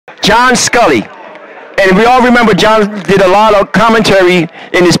John Scully. And we all remember John did a lot of commentary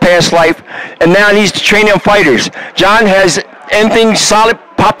in his past life, and now he's training fighters. John, has anything solid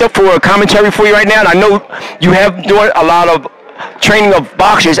popped up for a commentary for you right now? And I know you have doing a lot of training of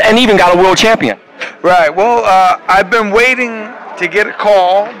boxers and even got a world champion. Right. Well, I've been waiting to get a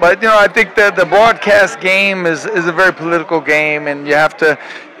call, but I think that the broadcast game is a very political game, and you have to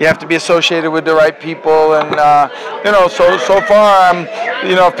be associated with the right people, and so far I'm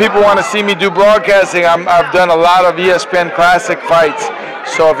if people want to see me do broadcasting, I've done a lot of ESPN Classic fights.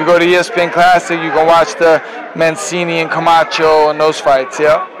 So if you go to ESPN Classic, you can watch the Mancini and Camacho and those fights.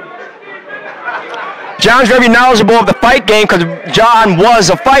 Yeah. John's very knowledgeable of the fight game because John was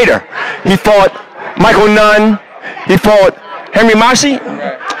a fighter. He fought Michael Nunn. He fought Henry Massey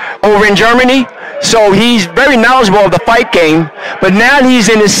over in Germany. So he's very knowledgeable of the fight game. But now he's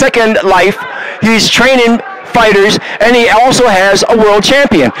in his second life. He's training fighters, and he also has a world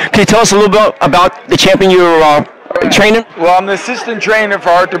champion. Can you tell us a little bit about the champion you're training? Well, I'm the assistant trainer for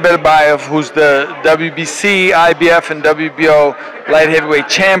Artur Beterbiev, who's the WBC, IBF, and WBO light heavyweight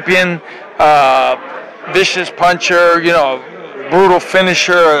champion. Vicious puncher, brutal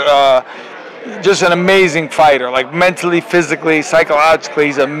finisher, just an amazing fighter, like mentally, physically, psychologically,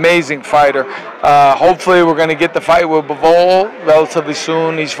 he's an amazing fighter. Hopefully we're going to get the fight with Bivol relatively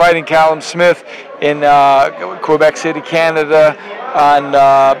soon. He's fighting 𝐂𝐚𝐽 in Quebec City, Canada on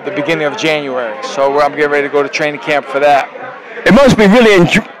the beginning of January. So I'm getting ready to go to training camp for that. It must be really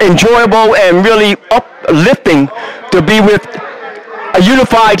enjoyable and really uplifting to be with a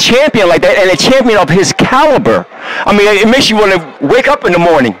unified champion like that, and a champion of his caliber. I mean, it makes you want to wake up in the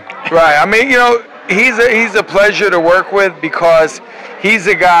morning. Right. I mean, he's a pleasure to work with because he's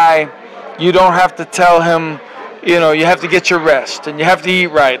a guy you don't have to tell him, you have to get your rest and you have to eat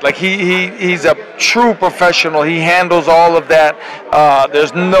right. Like he's a true professional. He handles all of that.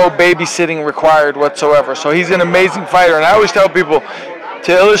 There's no babysitting required whatsoever. So he's an amazing fighter. And I always tell people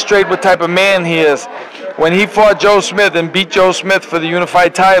to illustrate what type of man he is. When he fought Joe Smith and beat Joe Smith for the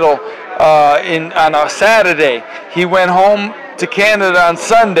unified title on a Saturday, he went home to Canada on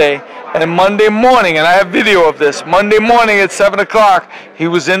Sunday, and Monday morning, and I have video of this, Monday morning at 7 o'clock, he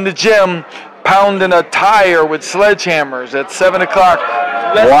was in the gym pounding a tire with sledgehammers at 7 o'clock.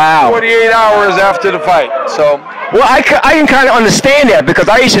 Wow. 48 hours after the fight. So, well, I can kind of understand that because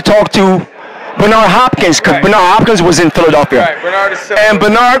I used to talk to Bernard Hopkins, because Bernard Hopkins was in Philadelphia. Right, Bernard is similar. And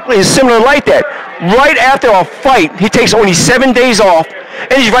Bernard is similar like that. Right after a fight, he takes only 7 days off,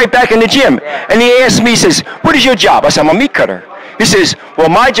 and he's right back in the gym. Right. And he asked me, he says, what is your job? I said, I'm a meat cutter. He says, well,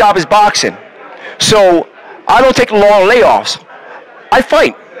 my job is boxing. So I don't take long layoffs. I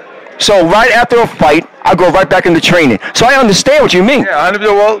fight. So right after a fight, I go right back into training. So I understand what you mean. Yeah, 100%.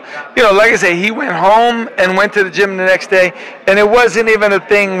 Well, like I say, he went home and went to the gym the next day, and it wasn't even a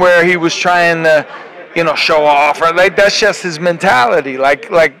thing where he was trying to, show off. Or like that's just his mentality. Like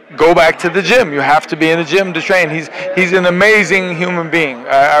go back to the gym. You have to be in the gym to train. He's an amazing human being.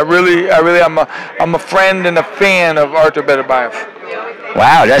 I'm a friend and a fan of Artur Beterbiev.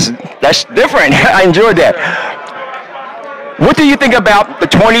 Wow, that's different. I enjoyed that. What do you think about the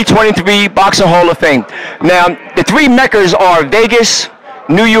 2023 Boxing Hall of Fame? Now, the three meccas are Vegas,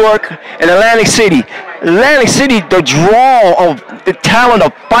 New York, and Atlantic City. Atlantic City, the draw of the talent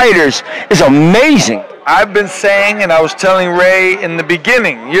of fighters is amazing. I've been saying, and I was telling Ray in the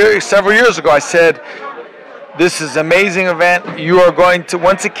beginning, several years ago, I said, this is an amazing event. You are going to,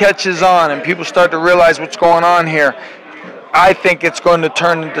 once it catches on and people start to realize what's going on here, I think it's going to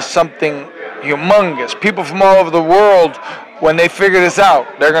turn into something humongous. People from all over the world, when they figure this out,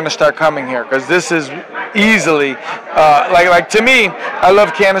 they're going to start coming here because this is easily, like to me, I love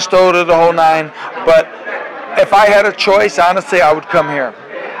Canastota, the whole nine, but if I had a choice, honestly, I would come here.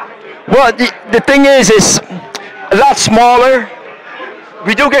 Well, the thing is, it's a lot smaller.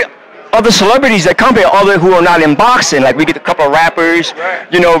 We do get other celebrities that come here, other who are not in boxing. Like we get a couple of rappers, right.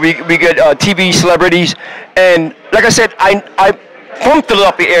 We get TV celebrities, and like I said, I'm from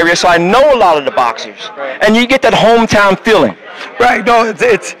Philadelphia area, so I know a lot of the boxers, right. And you get that hometown feeling. Right. No,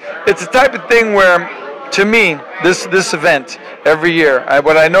 it's the type of thing where, to me, this event every year,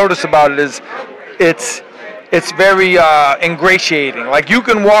 what I notice about it is, it's very ingratiating. Like you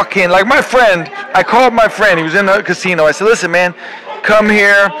can walk in, like my friend, I called my friend, he was in the casino. I said, listen, man, come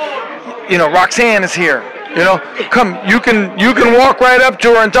here. Roxanne is here. Come, you can walk right up to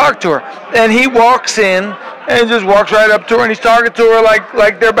her and talk to her. And he walks in and just walks right up to her and he's talking to her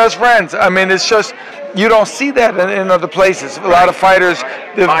like they're best friends. I mean, it's just, you don't see that in other places. A lot of fighters,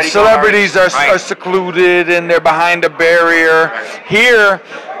 the celebrities are secluded and they're behind a barrier. Here,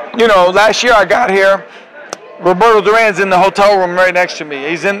 last year I got here, Roberto Duran's in the hotel room right next to me.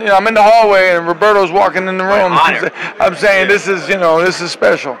 He's in, I'm in the hallway and Roberto's walking in the room. I'm saying this is, this is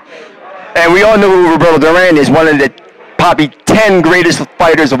special. And we all know who Roberto Duran is, one of the probably 10 greatest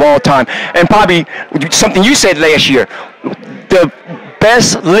fighters of all time. And probably something you said last year, the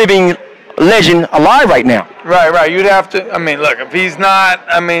best living legend alive right now. Right. You'd have to, look, if he's not,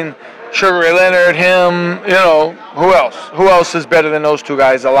 Sugar Ray Leonard, him, who else? Who else is better than those two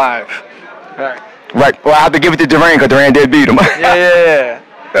guys alive? Right. Well, I have to give it to Duran because Duran did beat him. Yeah.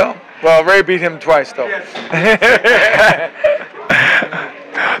 Well, Ray beat him twice, though.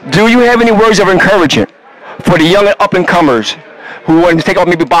 Do you have any words of encouragement for the young up-and-comers who want to take up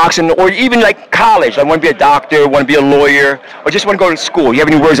maybe boxing or even like college? I want to be a doctor, want to be a lawyer, or just want to go to school. You have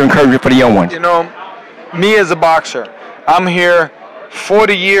any words of encouragement for the young ones? Me as a boxer, I'm here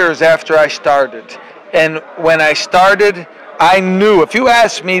 40 years after I started. And when I started, I knew, if you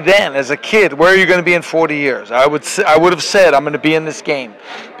asked me then as a kid, where are you going to be in 40 years? I would have said, I'm going to be in this game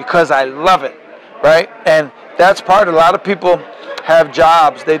because I love it, right? And that's part of, a lot of people have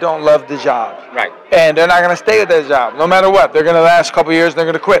jobs, they don't love the job. Right. And they're not going to stay at their job, no matter what. They're going to last a couple years and they're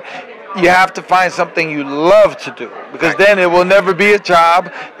going to quit. You have to find something you love to do, because then it will never be a job.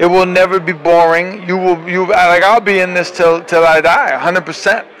 It will never be boring. I'll be in this till I die,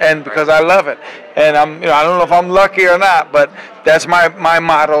 100%, and because I love it. And I don't know if I'm lucky or not, but that's my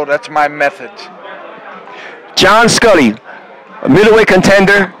motto. That's my method. John Scully, a middleweight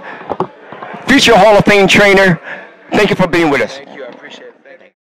contender, future Hall of Fame trainer. Thank you for being with us.